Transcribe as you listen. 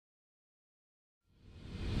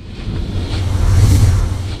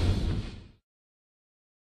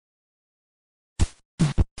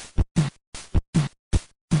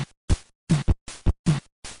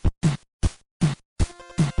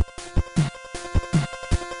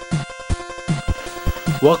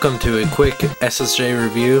Welcome to a quick SSJ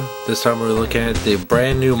review. This time we're looking at the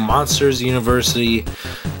brand new Monsters University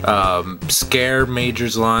Scare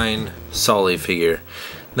Majors line Sully figure.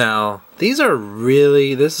 Now these are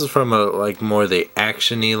really, this is from a more the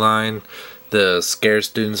action-y line. The Scare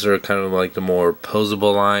students are kind of like the more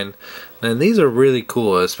posable line, and these are really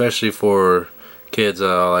cool, especially for kids.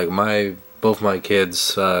 Both my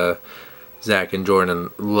kids, Zach and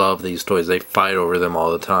Jordan, love these toys. They fight over them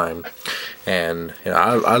all the time. And you know,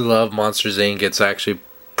 I love Monsters Inc. It's actually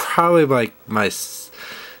probably like my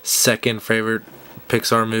second favorite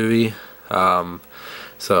Pixar movie.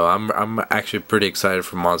 So I'm actually pretty excited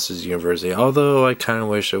for Monsters University. Although I kind of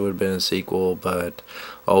wish it would have been a sequel, but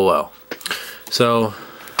oh well. So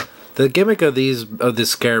the gimmick of this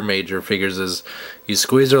Scare Major figures is you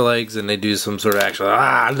squeeze their legs and they do some sort of action.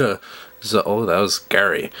 So, oh, that was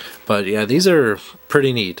scary. But yeah, these are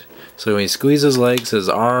pretty neat. So when he squeezes his legs, his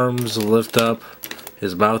arms lift up,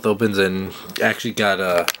 his mouth opens, and actually got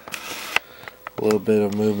a little bit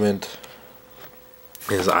of movement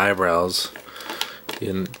in his eyebrows.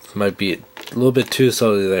 It might be a little bit too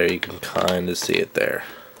subtly there. You can kind of see it there.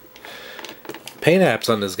 Paint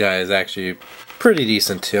apps on this guy is actually pretty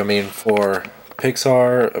decent too. I mean, for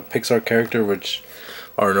Pixar, a Pixar character, which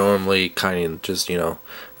are normally kind of just, you know,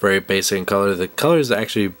 very basic in color. The color is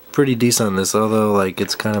actually pretty decent on this, although like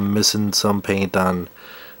it's kind of missing some paint on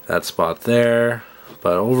that spot there.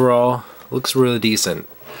 But overall, looks really decent.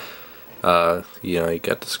 You know, you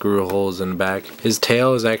got the screw holes in the back. His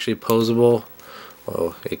tail is actually posable.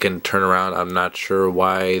 Well, it can turn around. I'm not sure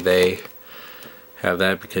why they have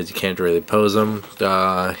that, because you can't really pose him.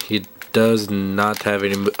 He does not have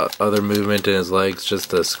any other movement in his legs,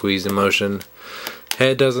 just a squeezing motion.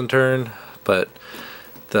 Head doesn't turn, but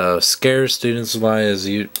the Scare Students line is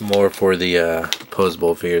more for the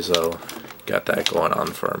posable figure, so got that going on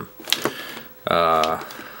for him.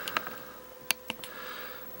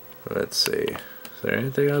 Let's see. Is there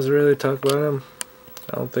anything else to really talk about him?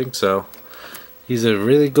 I don't think so. He's a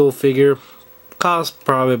really cool figure. Costs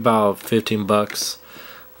probably about 15 bucks.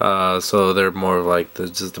 So they're more of like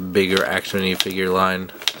just a bigger action-y figure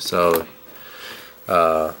line. So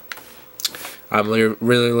I'm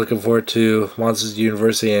really looking forward to Monsters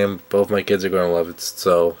University, and both my kids are going to love it.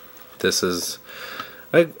 So this is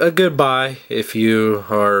a good buy if you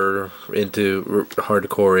are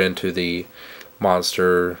hardcore into the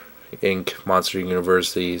Monster Inc. Monster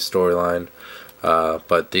University storyline.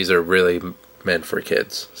 But these are really meant for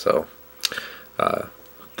kids. So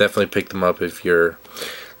definitely pick them up if your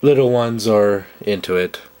little ones are into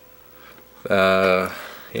it.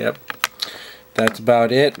 Yep. That's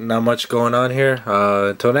about it. Not much going on here.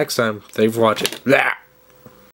 Until next time, thanks for watching. Blah!